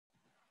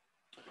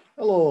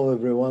Hello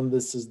everyone,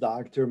 this is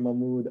Dr.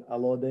 Mahmoud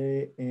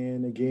Al-Odeh,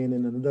 and again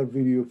in another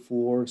video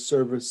for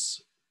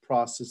service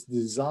process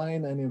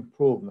design and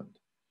improvement.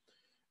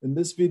 In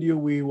this video,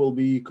 we will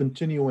be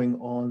continuing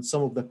on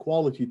some of the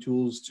quality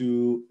tools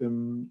to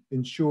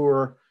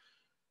ensure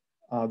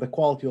the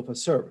quality of a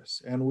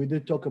service. And we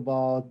did talk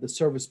about the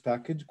service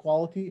package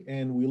quality,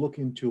 and we look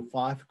into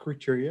 5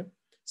 criteria,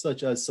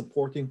 such as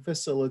supporting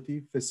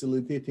facility,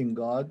 facilitating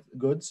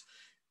goods,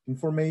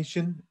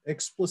 information,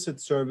 explicit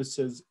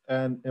services,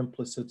 and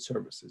implicit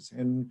services.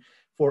 And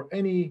for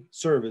any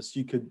service,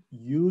 you could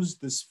use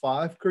this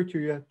 5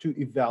 criteria to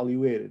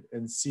evaluate it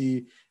and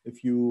see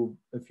if you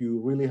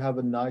really have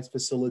a nice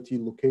facility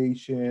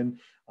location,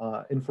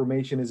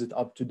 information, is it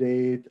up to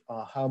date,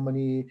 how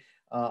many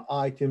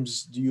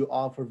items do you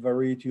offer,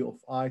 variety of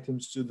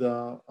items to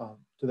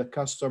the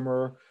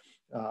customer.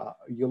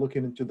 You're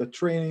looking into the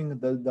training,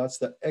 that's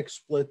the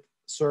explicit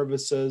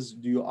services.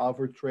 Do you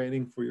offer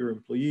training for your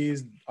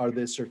employees? Are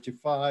they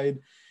certified?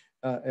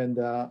 And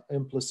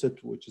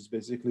implicit, which is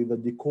basically the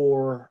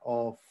decor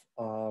of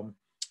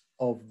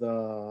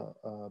the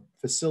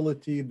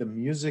facility, the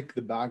music,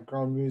 the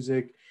background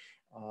music,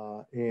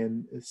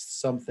 and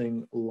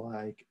something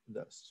like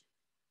this.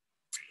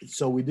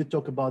 So we did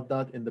talk about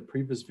that in the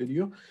previous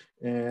video,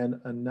 and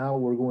now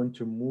we're going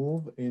to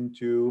move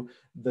into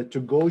the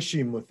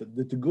Taguchi method.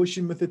 The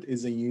Taguchi method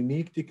is a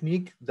unique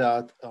technique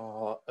that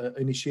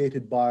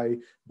initiated by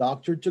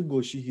Dr.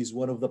 Taguchi. He's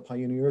one of the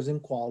pioneers in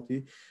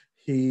quality.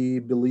 He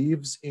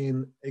believes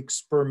in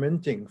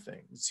experimenting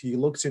things. He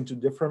looks into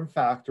different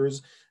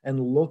factors and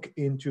look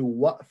into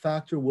what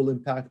factor will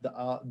impact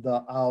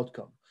the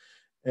outcome.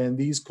 And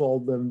these call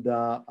them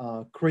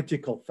the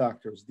critical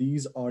factors.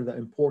 These are the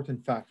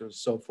important factors.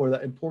 So for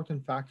the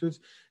important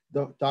factors,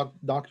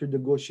 Dr.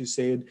 Taguchi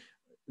said,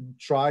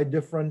 try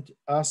different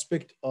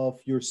aspect of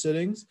your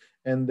settings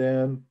and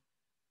then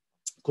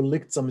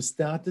collect some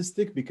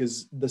statistic,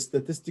 because the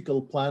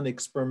statistical plan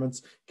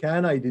experiments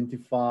can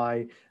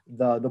identify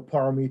the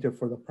parameter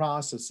for the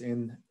process.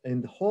 And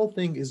the whole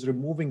thing is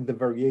removing the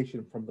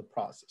variation from the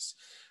process.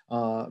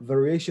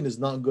 Variation is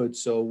not good,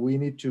 so we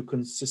need to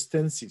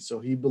consistency. So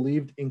he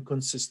believed in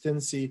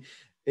consistency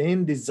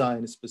in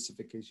design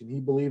specification. He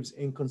believes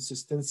in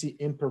consistency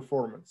in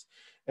performance.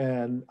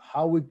 And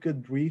how we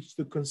could reach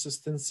the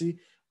consistency,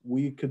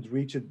 we could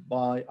reach it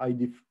by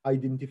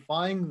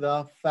identifying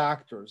the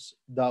factors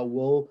that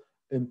will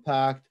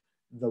impact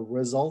the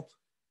result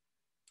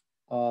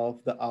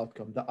of the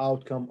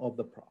outcome of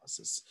the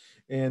process.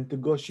 And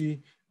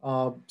Taguchi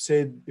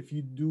said, if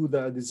you do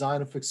the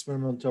design of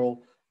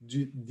experimental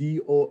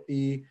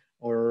DOE,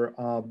 or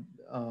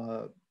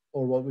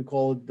what we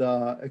call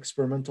the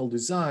experimental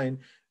design,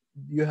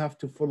 you have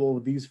to follow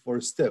these 4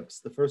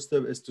 steps. The first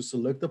step is to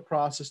select the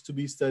process to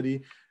be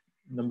studied.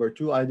 Number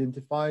 2,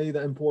 identify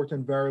the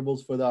important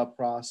variables for that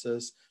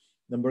process.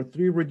 Number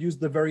 3, reduce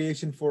the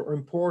variation for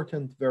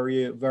important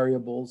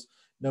variables.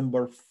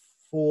 Number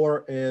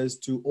 4 is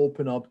to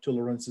open up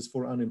tolerances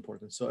for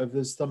unimportant. So if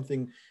there's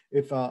something,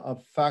 if a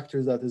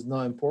factor that is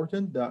not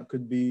important, that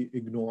could be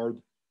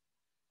ignored.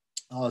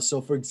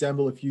 So for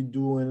example, if you're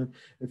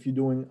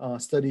doing a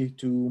study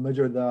to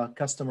measure the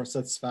customer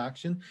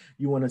satisfaction,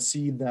 you want to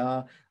see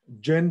the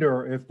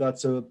gender, if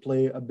that's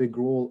play a big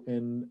role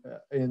in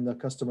the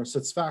customer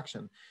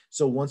satisfaction.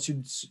 So once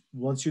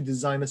you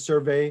design a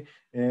survey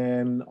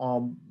and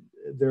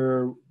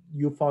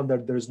you found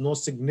that there's no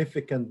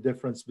significant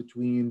difference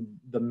between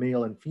the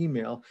male and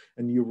female,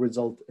 and you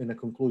result in a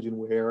conclusion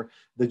where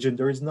the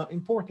gender is not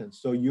important.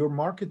 So your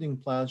marketing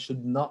plan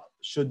should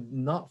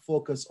not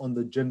focus on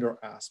the gender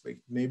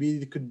aspect.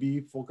 Maybe it could be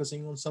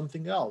focusing on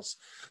something else,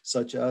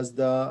 such as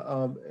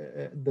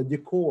the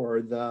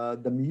decor,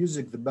 the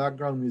music, the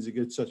background music,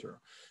 etc.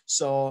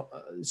 So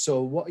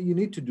what you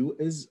need to do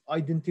is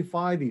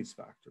identify these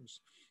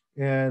factors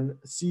and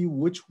see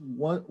which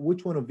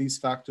one of these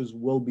factors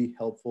will be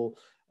helpful.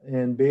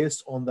 And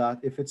based on that,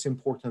 if it's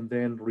important,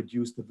 then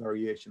reduce the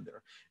variation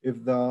there.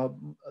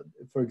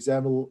 For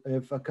example,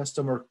 if a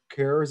customer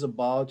cares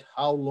about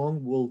how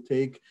long will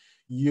take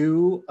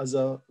you as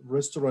a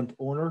restaurant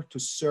owner to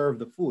serve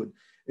the food,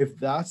 if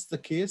that's the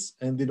case,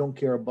 and they don't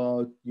care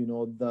about,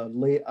 the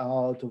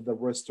layout of the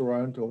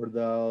restaurant or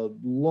the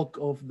look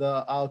of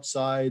the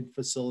outside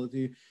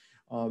facility,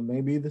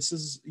 maybe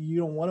you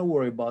don't want to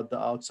worry about the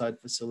outside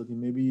facility.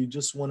 Maybe you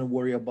just want to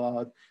worry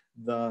about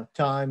the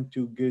time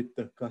to get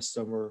the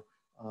customer,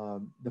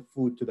 the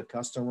food to the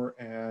customer,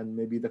 and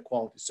maybe the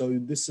quality. So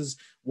this is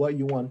what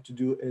you want to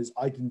do, is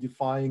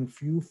identifying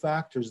few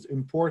factors,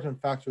 important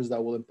factors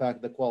that will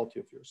impact the quality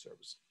of your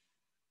service.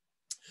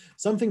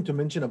 Something to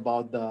mention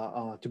about the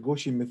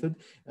Taguchi method.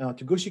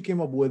 Taguchi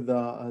came up with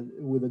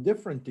a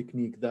different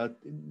technique that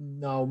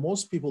now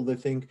most people, they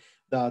think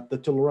that the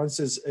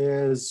tolerances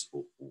is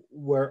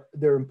where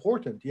they're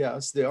important.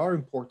 Yes, they are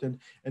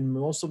important. And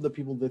most of the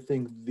people, they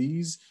think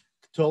these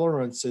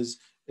tolerances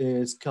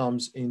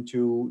comes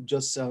into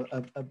just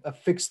a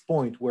fixed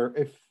point where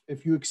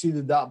if you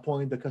exceeded that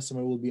point, the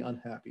customer will be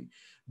unhappy.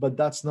 But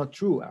that's not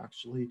true,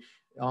 actually.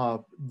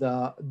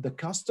 The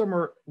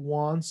customer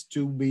wants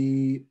to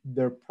be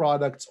their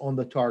products on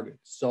the target.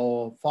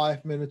 So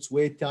 5 minutes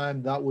wait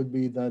time, that would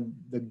be the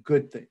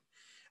good thing.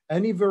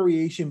 Any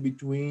variation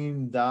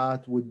between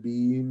that would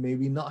be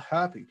maybe not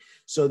happy.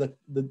 So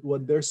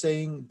what they're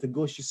saying,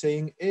 Taguchi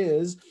saying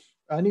is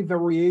any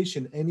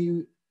variation,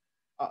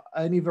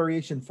 any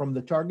variation from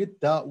the target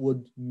that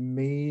would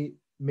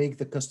make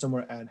the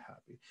customer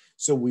unhappy.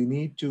 So we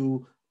need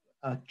to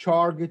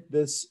target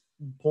this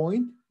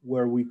point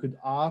where we could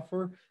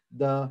offer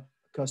the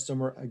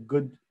customer a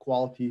good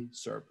quality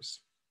service.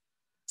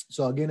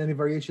 So again, any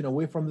variation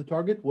away from the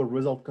target will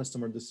result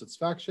customer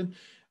dissatisfaction.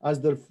 As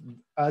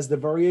the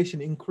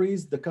variation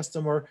increase, the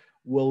customer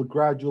will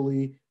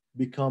gradually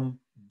become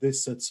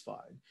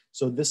dissatisfied.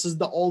 So this is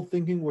the old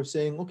thinking. We're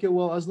saying, okay,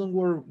 well, as long as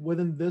we're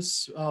within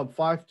this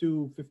 5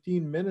 to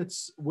 15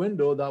 minutes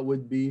window, that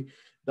would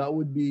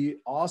be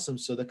awesome.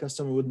 So the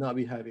customer would not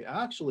be happy.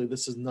 Actually,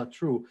 this is not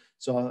true.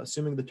 So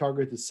assuming the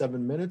target is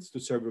 7 minutes to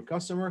serve your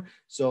customer,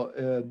 so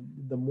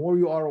the more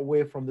you are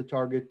away from the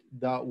target,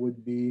 that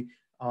would be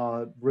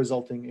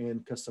resulting in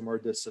customer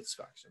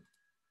dissatisfaction.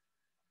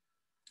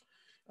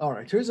 All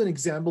right, here's an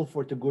example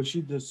for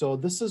Taguchi. So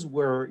this is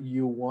where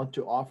you want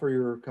to offer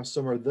your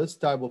customer this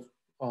type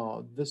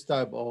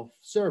of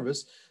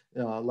service,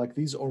 like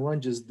these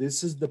oranges.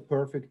 This is the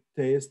perfect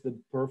taste, the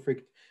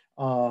perfect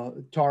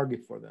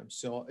target for them.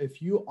 So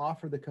if you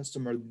offer the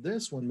customer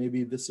this one,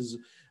 maybe this is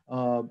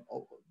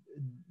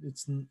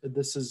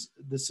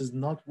this is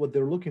not what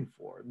they're looking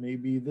for.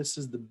 Maybe this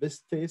is the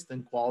best taste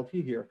and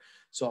quality here.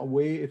 So a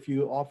way, if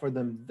you offer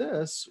them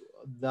this,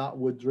 that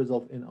would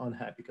result in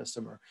unhappy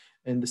customer.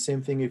 And the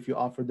same thing if you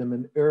offer them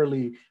an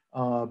early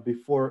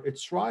before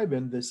it's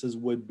ripened, this is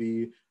would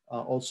be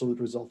also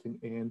resulting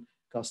in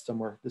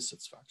customer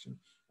dissatisfaction.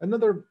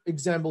 Another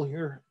example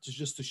here,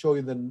 just to show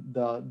you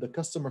the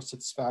customer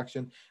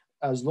satisfaction.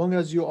 As long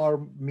as you are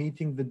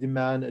meeting the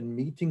demand and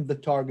meeting the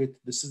target,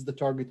 this is the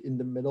target in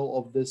the middle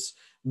of this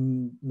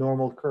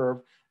normal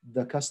curve,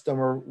 the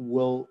customer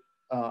will,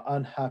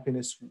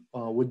 unhappiness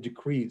would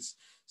decrease.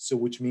 So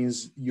which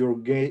means you're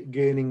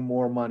gaining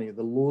more money.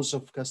 The loss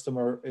of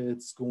customer,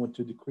 it's going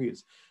to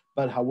decrease.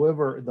 But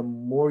however, the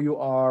more you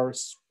are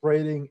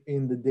spreading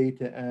in the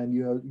data and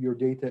your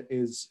data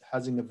is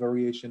having a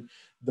variation,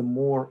 the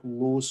more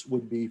loss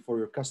would be for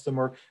your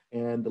customer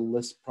and the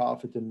less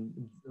profit and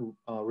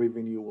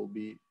revenue you will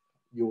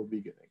be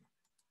getting.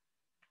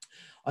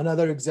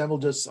 Another example,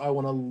 just I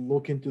want to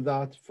look into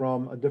that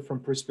from a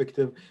different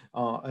perspective.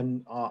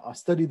 And a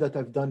study that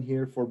I've done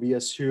here for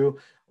BSU,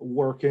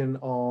 working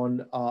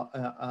on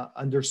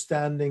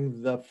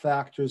understanding the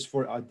factors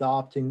for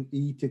adopting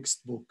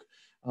e-textbook.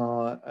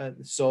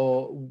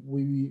 So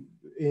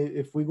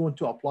if we're going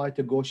to apply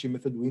Taguchi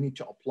method, we need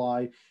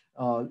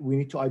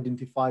to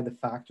identify the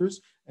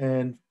factors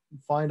and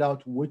find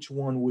out which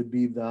one would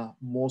be the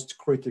most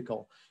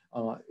critical.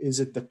 Is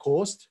it the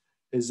cost?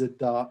 Is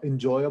it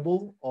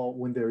enjoyable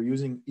when they're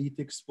using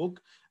e-textbook?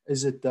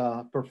 Is it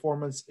the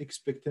performance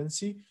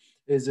expectancy?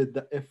 Is it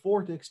the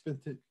effort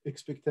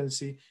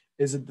expectancy?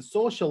 Is it the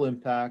social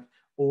impact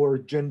or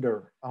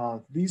gender?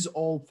 These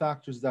all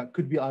factors that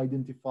could be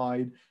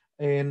identified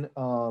in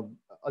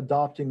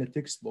adopting a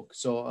textbook.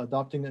 So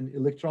adopting an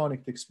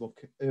electronic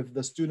textbook. If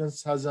the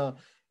students has a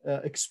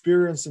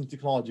experience in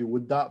technology,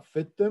 would that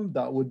fit them?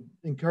 That would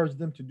encourage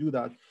them to do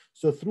that.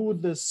 So through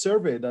this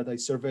survey that I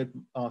surveyed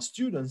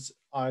students,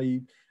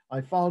 I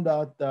found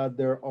out that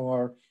there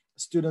are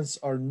students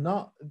are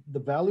not, the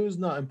value is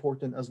not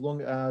important as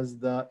long as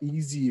the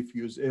easy of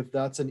use. If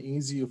that's an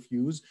easy of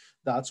use,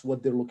 that's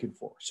what they're looking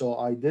for. So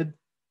I did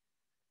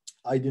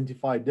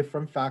identify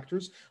different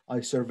factors.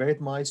 I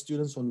surveyed my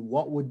students on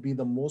what would be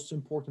the most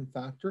important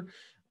factor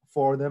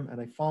for them.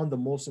 And I found the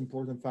most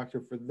important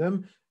factor for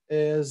them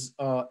is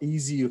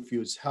easy of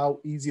use, how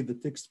easy the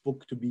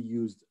textbook to be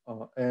used.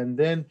 And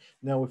then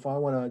now if I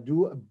want to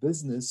do a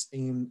business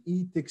in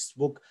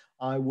e-textbook,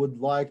 I would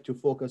like to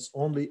focus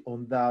only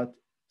on that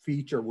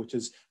feature, which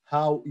is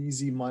how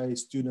easy my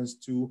students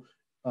to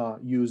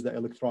use the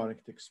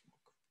electronic textbook.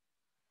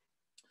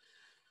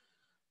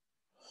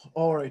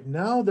 All right,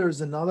 now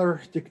there's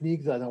another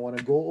technique that I want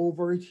to go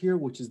over it here,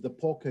 which is the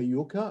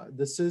Poka-Yoke.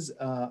 This is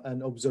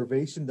an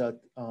observation that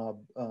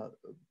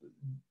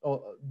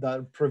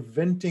that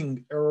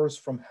preventing errors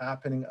from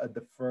happening at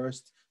the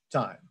first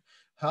time.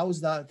 How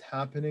is that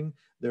happening?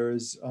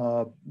 There's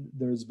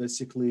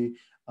basically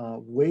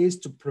ways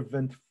to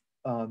prevent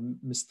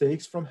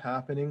mistakes from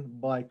happening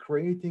by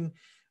creating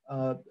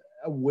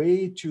a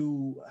way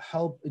to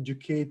help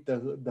educate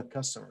the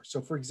customer.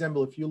 So for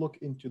example, if you look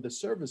into the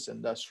service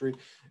industry,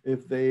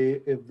 if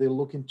they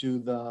look into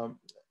the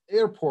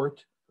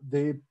airport,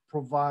 they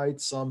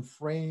provide some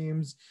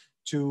frames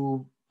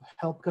to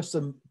help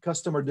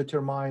customer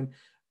determine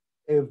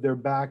if their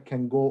bag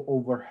can go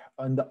over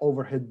on the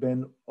overhead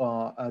bin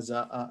as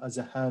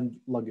a hand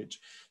luggage.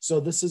 So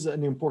this is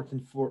an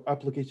important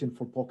application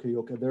for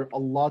Poka-Yoke. There are a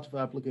lot of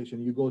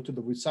applications. You go to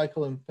the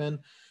recycling bin,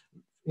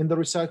 In the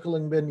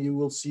recycling bin, you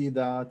will see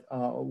that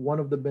one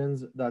of the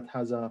bins that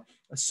has a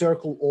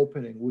circle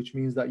opening, which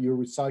means that you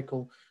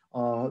recycle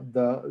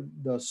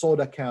the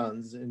soda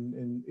cans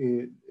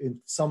in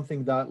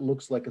something that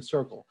looks like a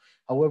circle.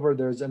 However,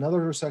 there's another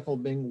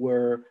recycling bin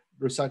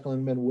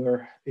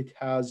where it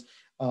has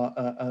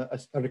a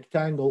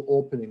rectangle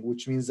opening,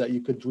 which means that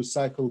you could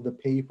recycle the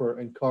paper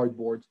and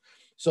cardboard.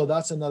 So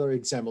that's another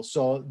example.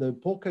 So the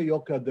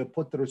Poka-Yoke, they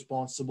put the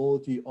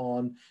responsibility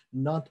on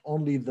not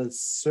only the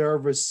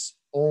service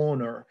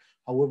owner,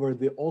 however,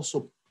 they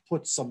also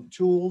put some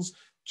tools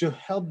to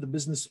help the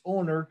business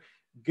owner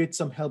get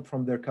some help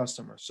from their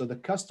customers. So the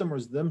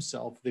customers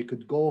themselves, they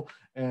could go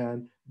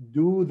and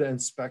do the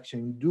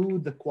inspection, do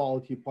the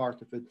quality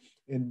part of it.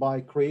 And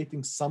by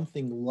creating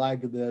something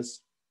like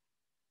this,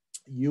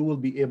 you will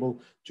be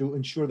able to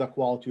ensure the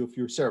quality of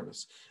your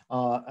service.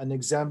 An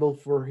example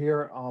for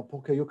here,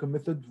 Poka-Yoke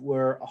method,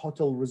 where a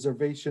hotel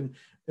reservation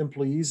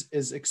employees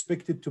is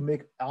expected to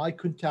make eye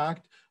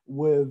contact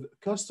with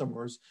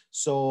customers.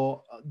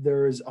 So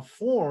there is a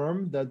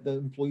form that the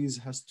employees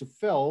has to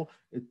fill.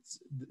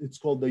 It's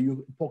called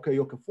the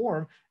Poka-Yoke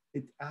form.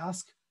 It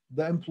asks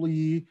the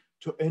employee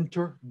to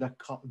enter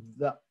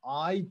the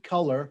eye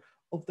color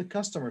of the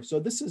customer. So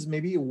this is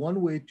maybe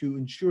one way to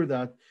ensure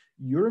that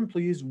your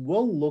employees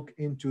will look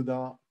into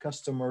the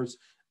customer's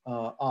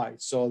eye.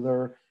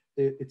 So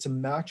it's a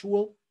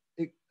mutual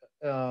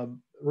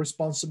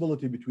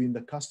responsibility between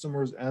the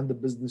customers and the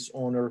business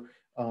owner,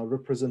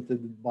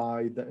 represented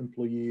by the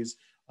employees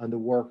and the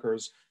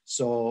workers.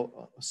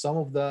 So some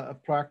of the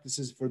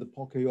practices for the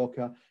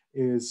Poka-Yoke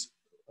is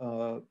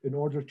in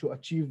order to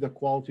achieve the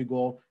quality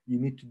goal, you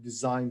need to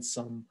design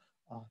some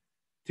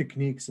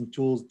techniques and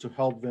tools to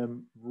help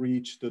them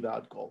reach to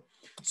that goal.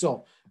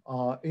 So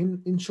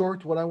in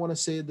short, what I want to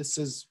say, this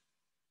is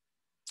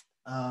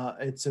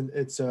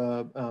it's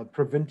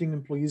preventing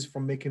employees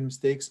from making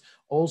mistakes,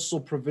 also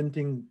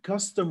preventing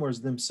customers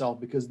themselves,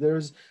 because there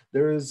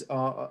is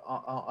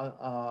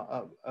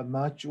a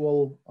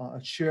mutual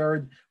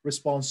shared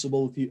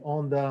responsibility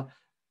on the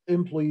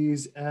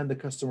employees and the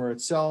customer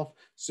itself.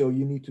 So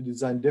you need to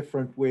design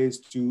different ways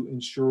to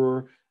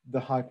ensure the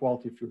high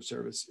quality of your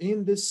service.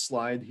 In this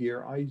slide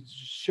here, I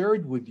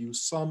shared with you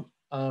some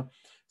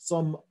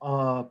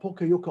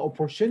Poka-Yoke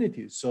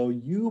opportunities. So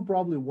you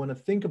probably want to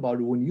think about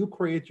it when you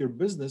create your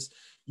business.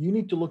 You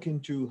need to look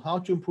into how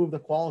to improve the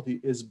quality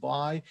is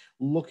by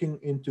looking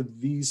into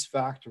these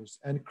factors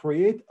and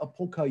create a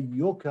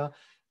Poka-Yoke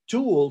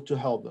tool to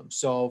help them.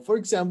 So for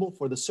example,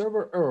 for the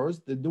server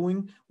errors, they're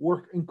doing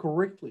work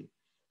incorrectly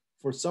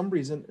for some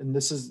reason, and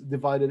this is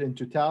divided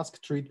into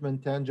task,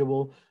 treatment,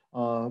 tangible,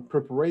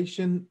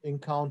 preparation,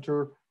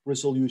 encounter,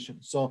 resolution.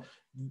 So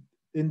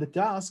in the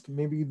task,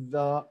 maybe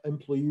the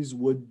employees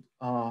would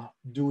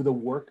do the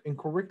work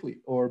incorrectly,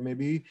 or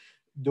maybe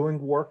doing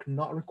work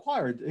not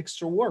required,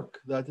 extra work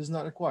that is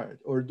not required,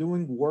 or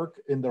doing work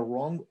in the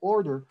wrong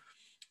order,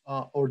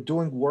 or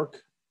doing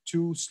work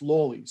too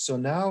slowly. So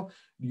now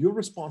your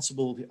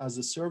responsibility as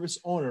a service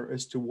owner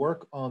is to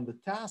work on the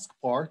task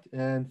part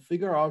and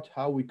figure out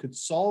how we could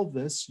solve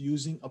this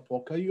using a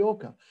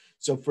Poka-Yoke.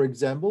 So for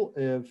example,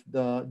 if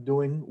the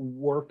doing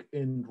work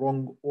in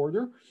wrong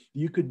order,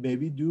 you could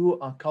maybe do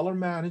a color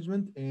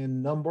management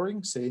and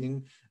numbering,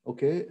 saying,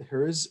 okay,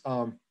 here's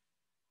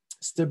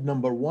step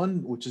number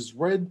 1, which is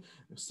red,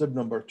 step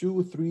number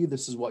 2, 3,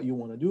 this is what you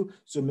want to do.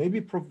 So maybe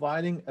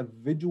providing a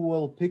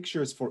visual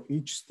pictures for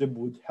each step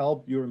would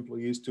help your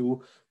employees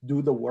to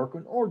do the work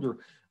in order.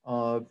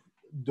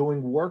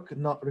 Doing work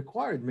not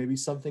required, maybe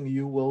something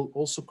you will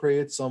also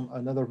create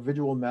another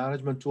visual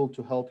management tool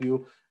to help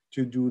you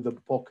to do the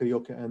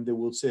Poka-Yoke, and they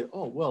will say,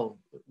 oh, well,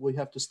 we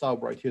have to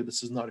stop right here.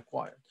 This is not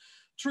required.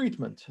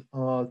 Treatment,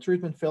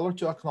 failure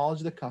to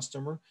acknowledge the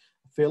customer,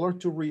 failure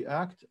to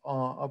react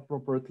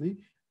appropriately,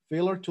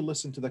 failure to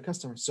listen to the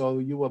customer. So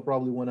you will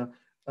probably want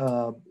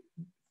to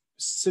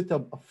set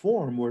up a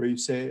form where you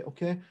say,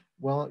 okay,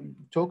 well,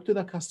 talk to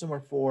the customer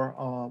for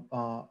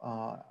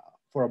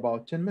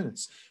about 10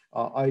 minutes.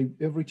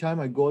 Every time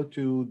I go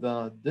to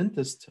the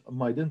dentist,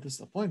 my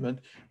dentist appointment,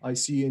 I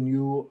see a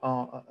new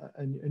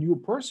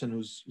person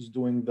who's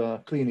doing the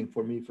cleaning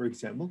for me, for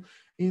example,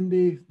 and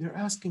they're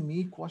asking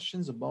me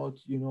questions about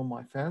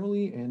my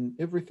family and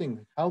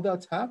everything, how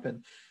that's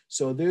happened.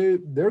 So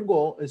their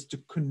goal is to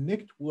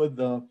connect with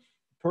the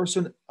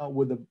person,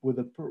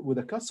 with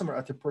a customer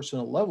at a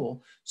personal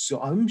level.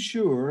 So I'm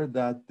sure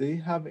that they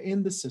have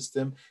in the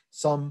system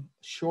some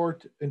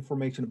short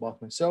information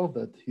about myself,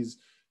 that he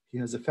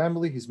has a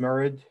family, he's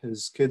married,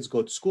 his kids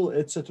go to school,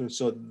 etc.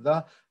 So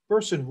the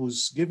person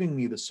who's giving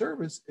me the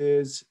service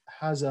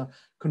has a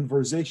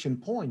conversation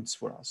points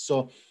for us.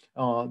 So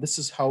this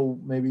is how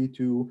maybe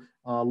to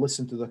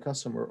listen to the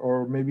customer,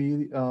 or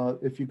maybe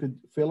if you could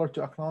fail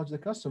to acknowledge the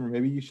customer,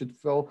 maybe you should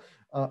fill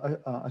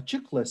a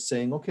checklist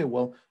saying, okay,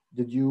 well,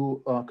 did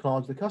you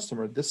acknowledge the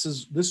customer?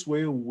 This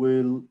way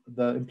will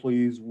the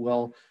employees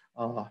will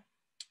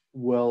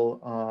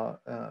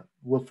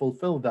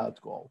fulfill that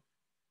goal.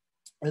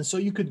 And so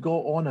you could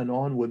go on and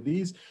on with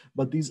these,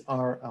 but these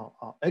are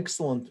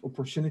excellent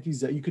opportunities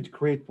that you could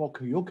create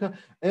Poka-Yoke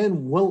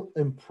and will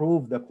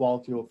improve the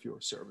quality of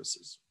your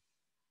services.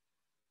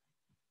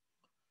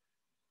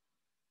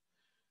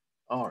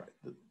 All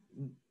right.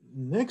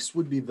 Next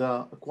would be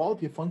the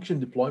quality function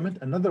deployment,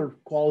 another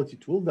quality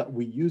tool that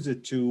we use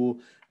it to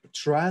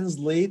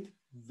translate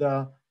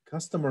the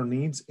customer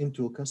needs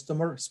into a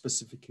customer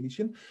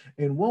specification.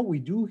 And what we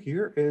do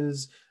here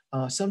is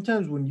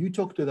sometimes when you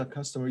talk to the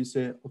customer, you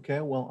say,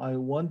 okay, well, I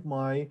want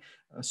my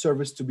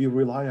service to be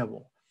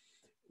reliable.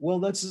 Well,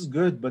 that's is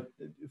good, but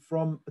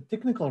from a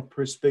technical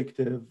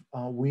perspective,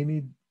 we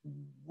need,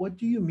 what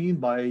do you mean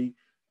by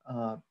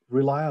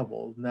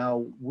reliable?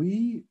 Now,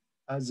 we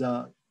as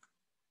a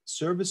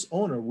service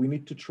owner, we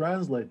need to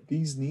translate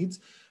these needs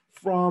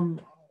from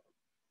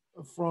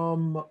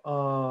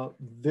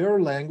their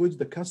language,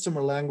 the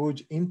customer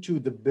language, into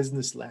the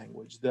business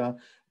language, the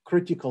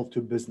critical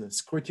to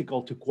business,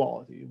 critical to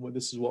quality. Well,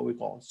 this is what we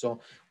call it. So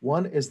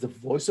one is the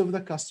voice of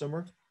the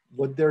customer,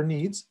 what their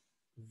needs,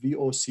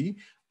 VOC,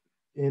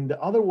 and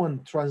the other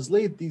one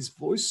translate these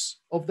voice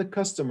of the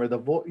customer, the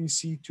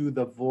VOC, to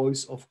the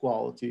voice of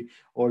quality,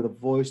 or the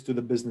voice to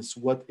the business,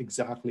 what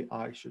exactly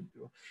I should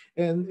do.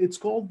 And it's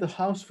called the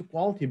house for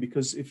quality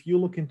because if you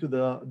look into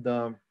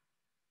the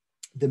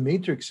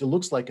matrix, it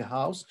looks like a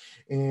house,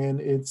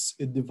 and it's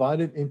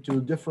divided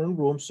into different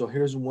rooms. So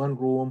here's one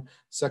room,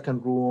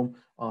 second room,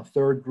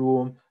 third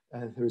room,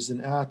 and there's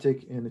an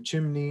attic and a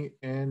chimney,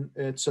 and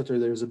etc.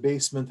 There's a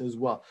basement as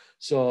well.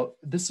 So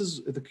this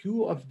is the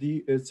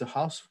QFD. It's a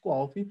house of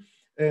quality,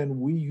 and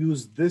we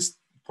use this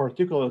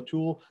particular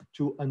tool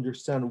to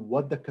understand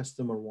what the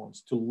customer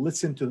wants, to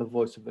listen to the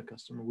voice of the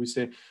customer. We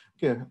say,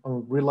 okay,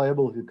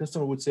 reliability. The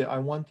customer would say, I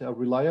want a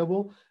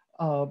reliable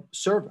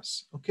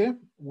service. Okay,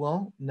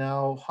 well,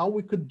 now how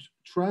we could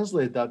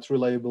translate that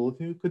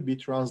reliability could be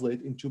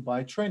translated into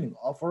by training,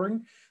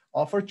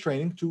 offer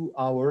training to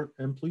our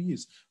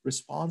employees.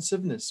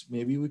 Responsiveness,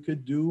 maybe we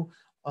could do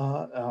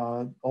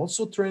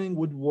also training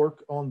would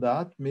work on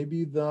that.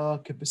 Maybe the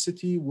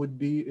capacity would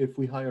be, if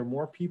we hire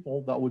more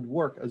people, that would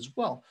work as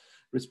well.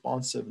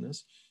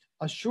 Responsiveness.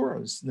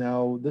 Assurance,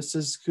 now this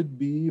is could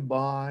be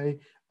by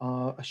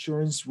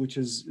assurance, which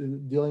is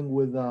dealing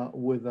with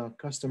a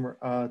customer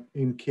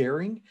in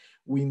caring.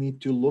 We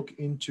need to look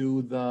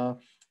into the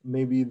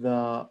maybe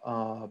the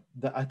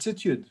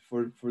attitude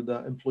for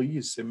the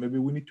employees, and maybe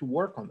we need to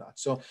work on that.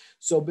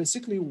 So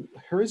basically,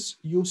 here's,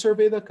 you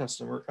survey the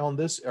customer on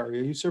this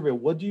area. You survey,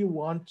 what do you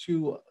want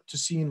to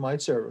see in my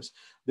service?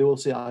 They will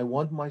say, I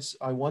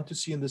want to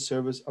see in the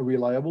service a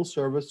reliable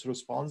service,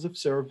 responsive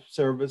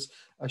service,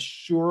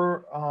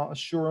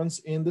 assurance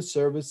in the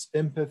service,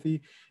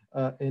 empathy,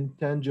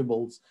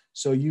 intangibles.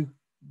 So you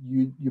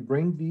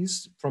bring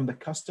these from the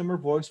customer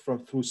voice, from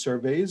through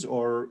surveys,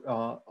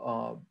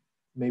 or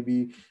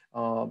maybe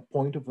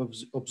point of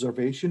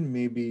observation,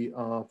 maybe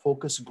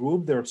focus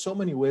group. There are so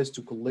many ways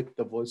to collect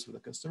the voice of the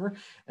customer,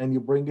 and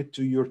you bring it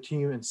to your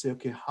team and say,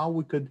 okay, how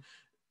we could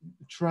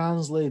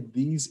translate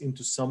these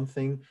into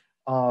something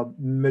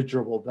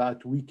measurable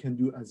that we can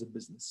do as a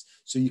business.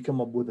 So you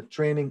come up with a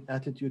training,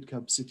 attitude,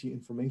 capacity,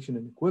 information,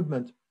 and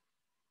equipment,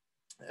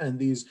 and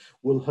these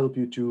will help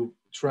you to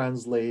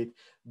translate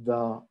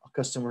the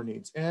customer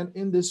needs. And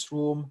in this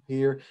room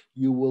here,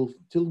 you will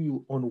tell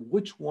you on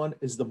which one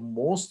is the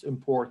most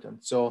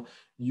important. So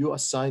you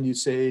assign, you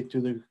say to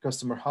the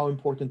customer, how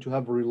important to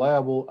have a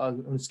reliable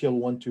on a scale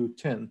 1 to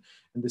 10.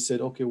 And they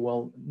said, okay,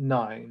 well,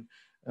 9.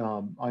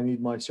 I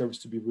need my service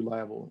to be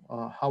reliable.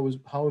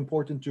 How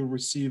important to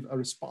receive a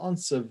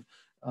responsive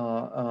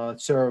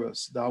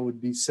service? That would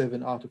be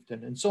 7 out of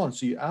 10, and so on.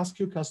 So you ask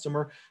your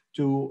customer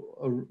to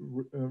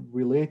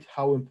relate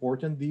how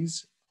important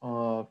these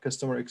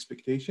customer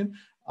expectation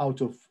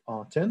out of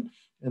 10,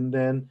 and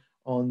then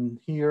on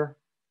here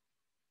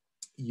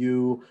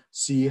you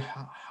see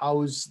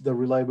how is the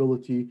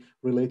reliability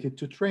related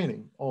to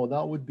training. Oh,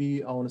 that would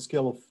be on a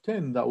scale of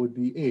 10, that would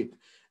be 8.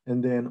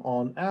 And then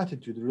on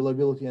attitude,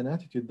 reliability and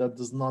attitude, that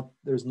does not,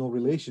 there's no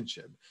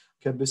relationship.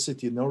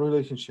 Capacity, no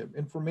relationship.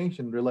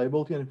 Information,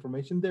 reliability and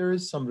information, there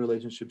is some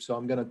relationship. So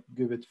I'm gonna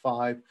give it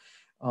 5.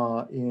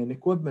 In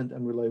equipment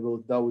and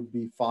reliability, that would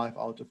be 5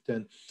 out of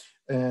 10.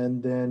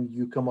 And then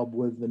you come up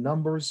with the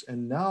numbers.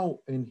 And now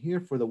in here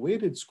for the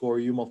weighted score,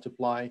 you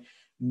multiply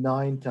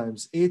 9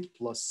 times 8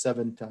 plus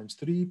 7 times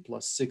 3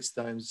 plus 6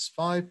 times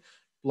 5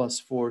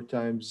 plus 4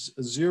 times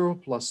 0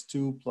 plus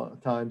 2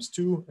 times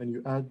 2, and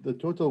you add, the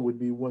total would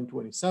be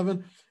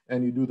 127,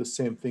 and you do the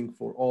same thing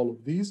for all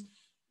of these,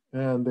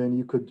 and then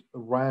you could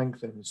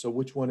rank them. So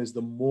which one is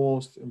the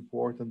most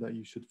important that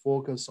you should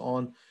focus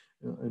on,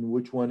 and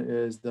which one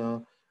is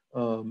the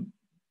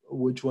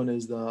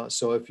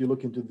so if you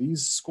look into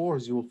these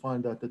scores, you will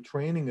find that the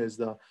training is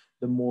the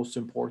most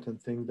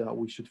important thing that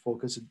we should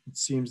focus. It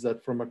seems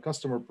that from a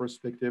customer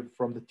perspective,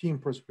 from the team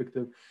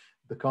perspective,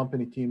 the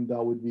company team,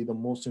 that would be the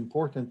most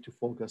important to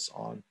focus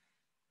on.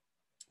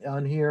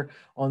 And here,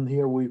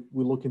 we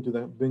look into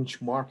the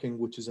benchmarking,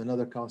 which is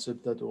another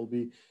concept that will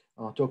be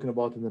talking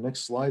about in the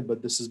next slide,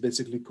 but this is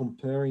basically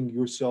comparing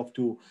yourself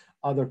to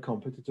other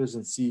competitors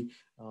and see.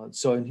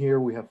 So in here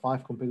we have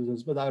 5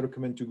 competitors, but I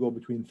recommend to go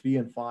between 3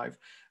 and 5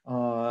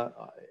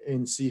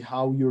 and see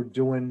how you're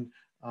doing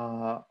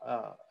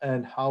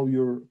and how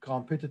your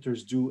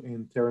competitors do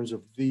in terms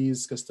of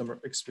these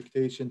customer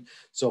expectation.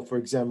 So for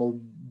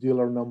example,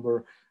 dealer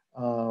number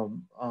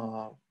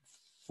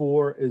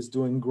 4 is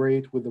doing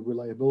great with the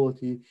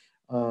reliability.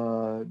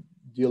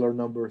 Dealer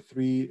number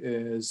 3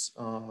 is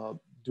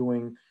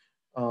doing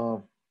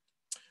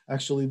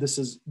actually this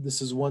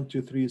is 1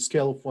 to 3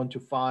 scale of 1 to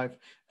 5.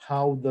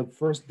 How the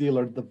first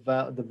dealer,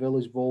 the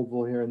Village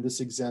Volvo here in this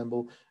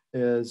example,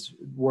 is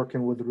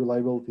working with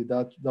reliability,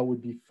 that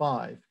would be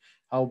 5.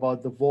 How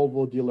about the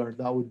Volvo dealer?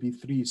 That would be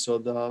 3. So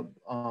the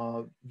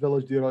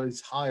Village dealer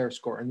is higher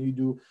score, and you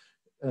do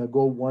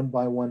go one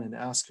by one and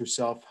ask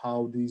yourself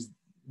how these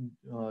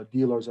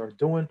dealers are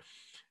doing.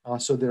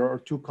 So there are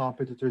 2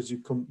 competitors. You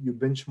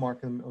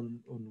benchmark them on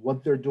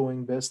what they're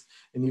doing best,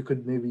 and you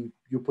could maybe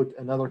you put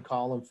another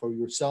column for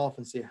yourself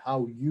and say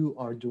how you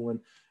are doing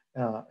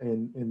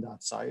in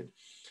that side.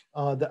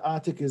 The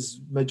ATIC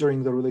is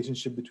measuring the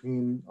relationship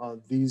between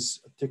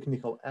these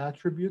technical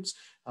attributes.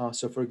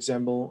 So for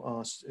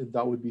example,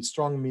 that would be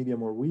strong,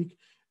 medium, or weak.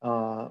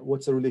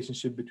 What's the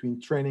relationship between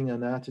training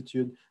and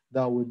attitude?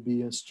 That would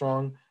be a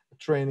strong.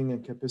 Training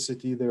and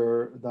capacity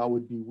there, that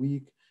would be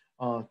weak.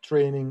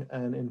 Training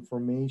and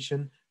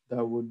information,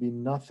 that would be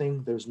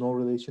nothing. There's no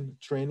relation.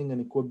 Training and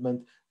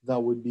equipment, that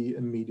would be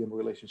a medium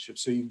relationship.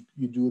 So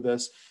you do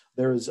this.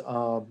 There's,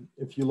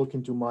 if you look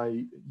into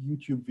my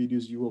YouTube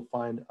videos, you will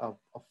find a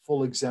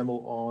full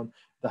example on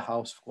the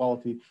house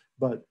quality.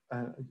 But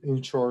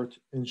in short,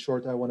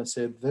 I want to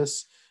say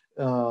this.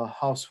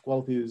 House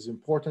quality is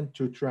important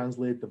to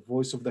translate the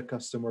voice of the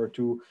customer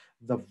to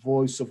the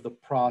voice of the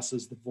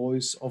process, the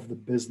voice of the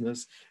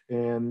business.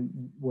 And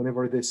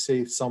whenever they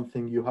say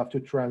something, you have to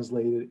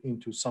translate it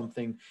into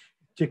something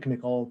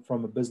technical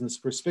from a business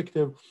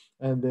perspective.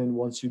 And then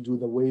once you do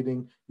the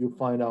weighting, you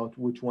find out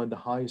which one the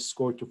highest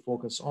score to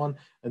focus on,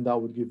 and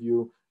that would give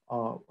you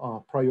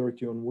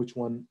priority on which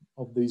one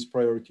of these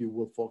priority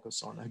will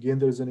focus on. Again,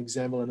 there's an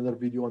example, another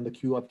video on the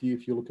QFD.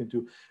 If you look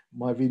into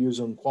my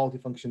videos on quality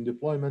function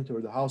deployment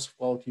or the house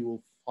quality, you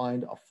will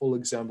find a full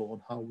example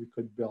on how we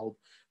could build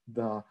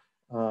the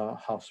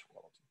house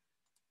quality.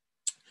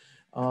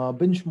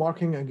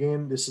 Benchmarking,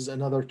 again, this is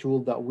another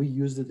tool that we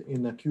used it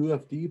in a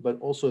QFD, but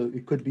also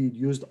it could be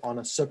used on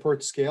a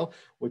separate scale,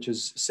 which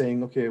is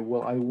saying, okay,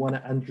 well, I want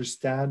to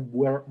understand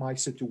where my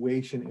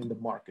situation in the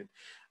market.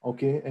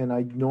 Okay, and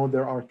I know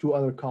there are 2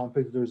 other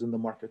competitors in the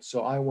market.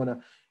 So I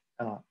want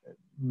to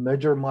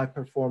measure my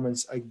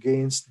performance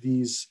against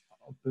these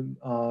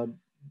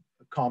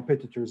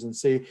competitors and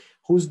say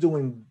who's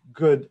doing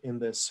good in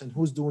this and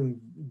who's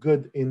doing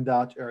good in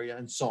that area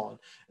and so on.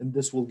 And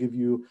this will give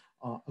you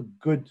a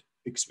good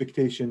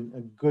expectation,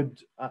 a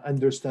good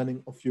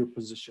understanding of your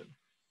position.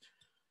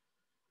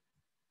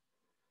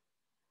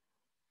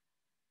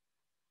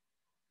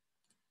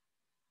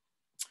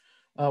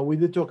 We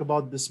did talk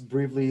about this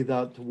briefly,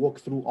 that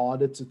walkthrough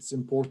audits. It's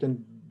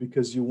important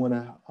because you want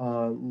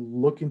to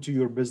look into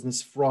your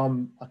business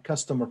from a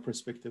customer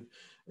perspective.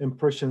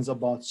 Impressions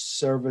about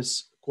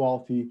service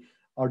quality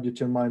are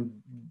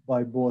determined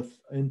by both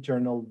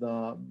internal,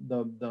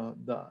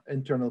 the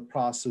internal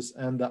process,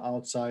 and the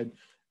outside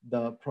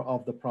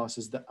of the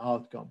process, the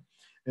outcome.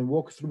 And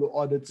walkthrough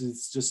audits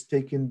is just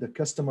taking the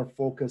customer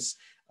focus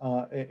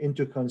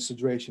into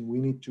consideration. We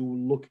need to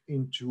look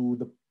into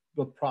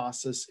the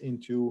process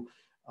into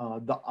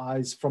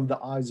from the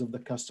eyes of the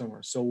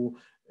customer. So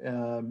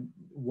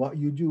what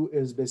you do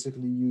is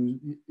basically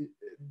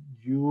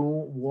you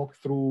walk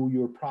through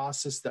your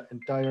process, the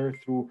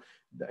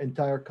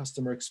entire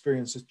customer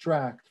experience is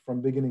tracked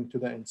from beginning to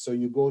the end. So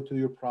you go to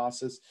your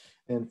process,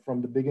 and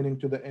from the beginning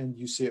to the end,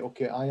 you say,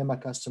 okay, I am a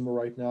customer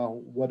right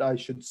now, what I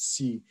should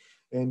see.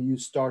 And you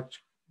start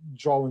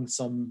drawing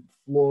some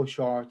flow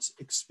charts,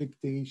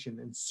 expectation,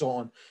 and so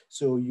on.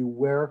 So you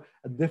wear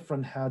a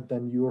different hat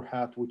than your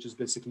hat, which is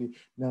basically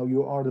now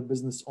you are the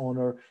business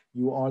owner,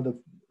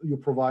 you're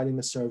providing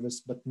a service,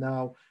 but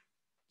now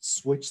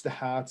switch the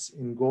hats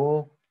and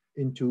go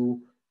into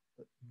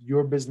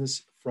your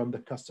business from the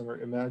customer.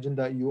 Imagine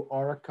that you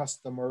are a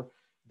customer,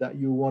 that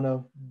you want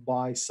to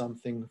buy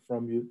something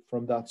from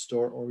that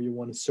store, or you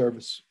want to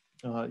service,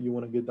 you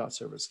want to get that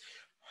service.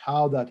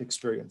 How that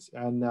experience,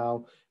 and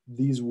now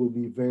these will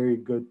be very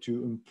good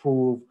to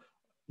improve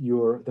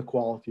the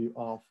quality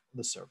of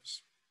the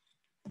service.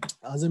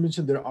 As I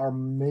mentioned, there are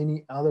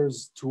many other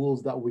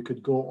tools that we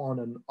could go on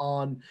and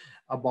on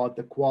about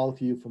the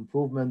quality of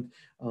improvement,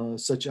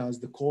 such as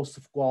the cost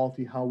of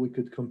quality, how we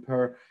could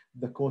compare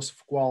the cost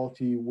of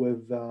quality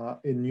with a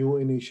new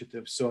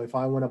initiative. So if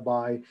I want to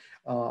buy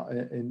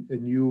a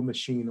new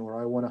machine,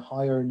 or I want to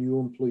hire a new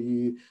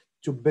employee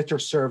to better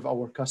serve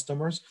our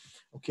customers,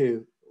 okay,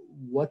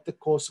 what the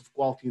cost of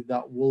quality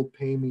that will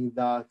pay me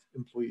that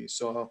employee.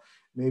 So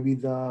maybe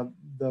the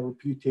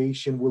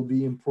reputation will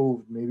be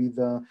improved. Maybe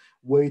the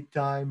wait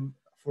time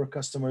for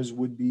customers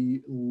would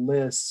be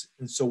less.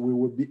 And so we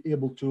would be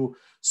able to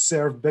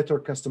serve better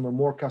customer,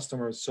 more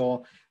customers.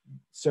 So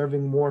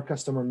serving more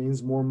customer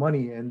means more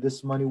money, and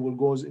this money will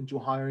goes into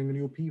hiring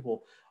new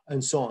people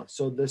and so on.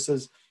 So this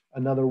is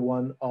another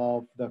one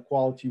of the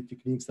quality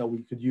techniques that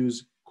we could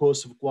use.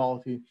 Cost of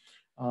quality,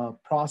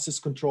 process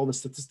control, the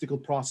statistical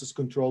process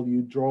control.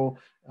 You draw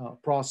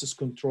process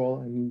control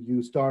and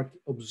you start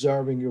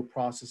observing your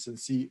process and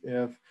see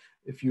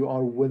if you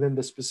are within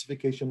the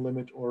specification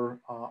limit or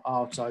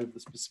outside of the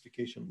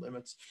specification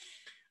limits.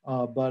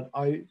 But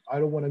I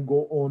don't want to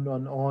go on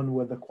and on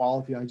with the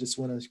quality. I just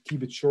want to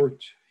keep it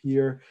short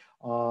here.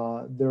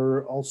 There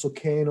are also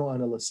Kano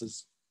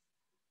analysis.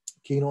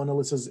 Kano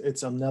analysis,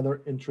 it's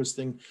another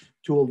interesting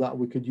tool that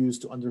we could use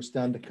to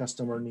understand the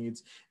customer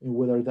needs and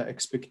whether the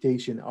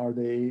expectation, are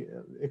they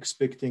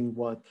expecting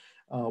what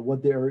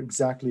they are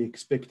exactly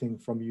expecting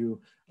from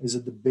you? Is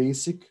it the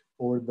basic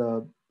or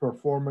the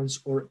performance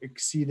or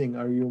exceeding?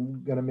 Are you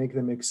gonna make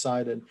them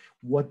excited?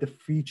 What the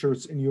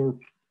features in your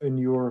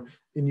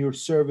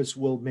service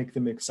will make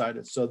them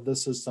excited? So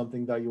this is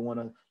something that you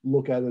wanna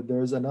look at it.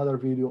 There's another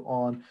video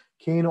on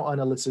Kano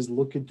analysis,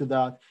 look into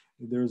that.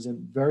 There's a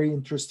very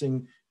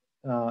interesting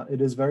it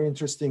is very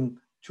interesting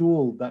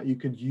tool that you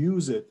could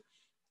use it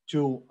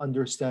to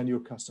understand your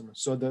customer.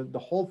 So the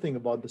whole thing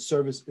about the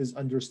service is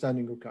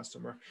understanding your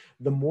customer.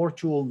 The more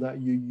tool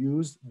that you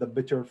use, the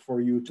better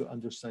for you to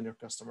understand your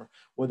customer,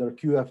 whether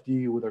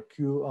QFD,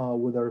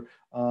 whether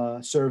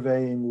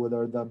surveying,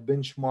 whether the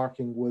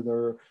benchmarking,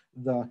 whether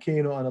the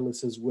Kano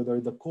analysis, whether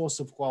the cost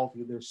of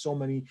quality. There's so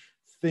many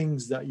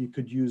things that you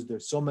could use.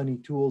 There's so many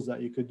tools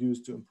that you could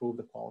use to improve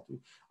the quality.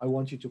 I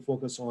want you to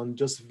focus on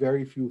just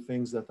very few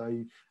things that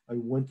I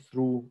went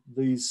through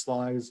these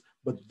slides,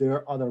 but there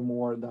are other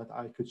more that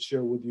I could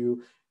share with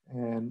you.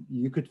 And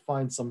you could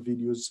find some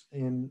videos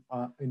in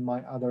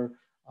my other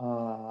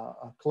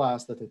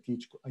class that I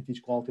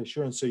teach quality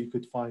assurance. So you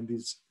could find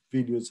these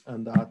videos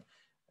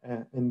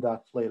in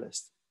that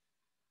playlist.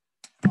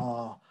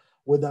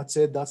 With that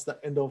said, that's the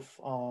end of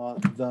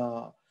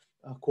the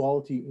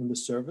quality in the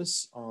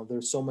service.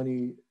 There's so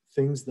many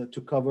things that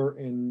to cover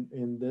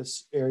in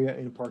this area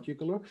in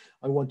particular.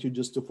 I want you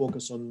just to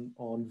focus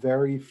on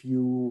very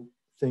few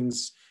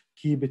things.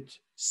 Keep it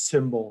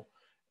simple.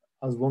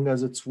 As long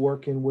as it's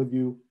working with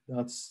you,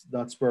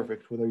 that's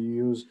perfect. Whether you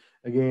use,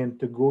 again,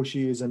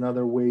 Taguchi is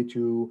another way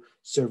to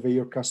survey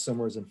your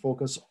customers and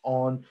focus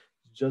on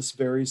just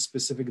very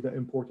specific, the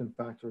important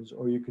factors,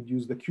 or you could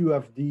use the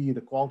QFD,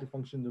 the quality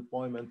function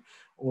deployment,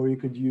 or you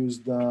could use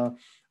the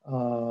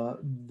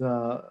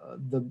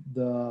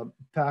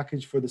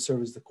package for the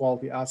service, the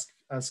quality. Ask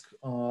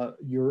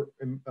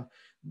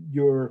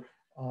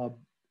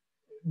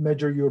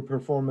measure your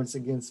performance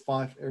against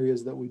 5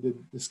 areas that we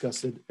did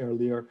discuss it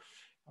earlier.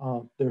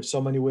 There are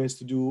so many ways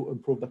to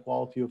improve the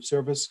quality of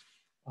service,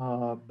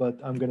 but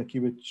I'm going to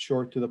keep it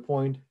short to the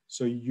point.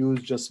 So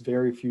use just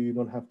very few. You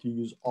don't have to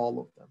use all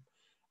of them.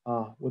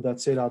 With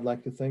that said, I'd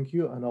like to thank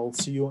you, and I'll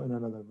see you in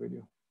another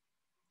video.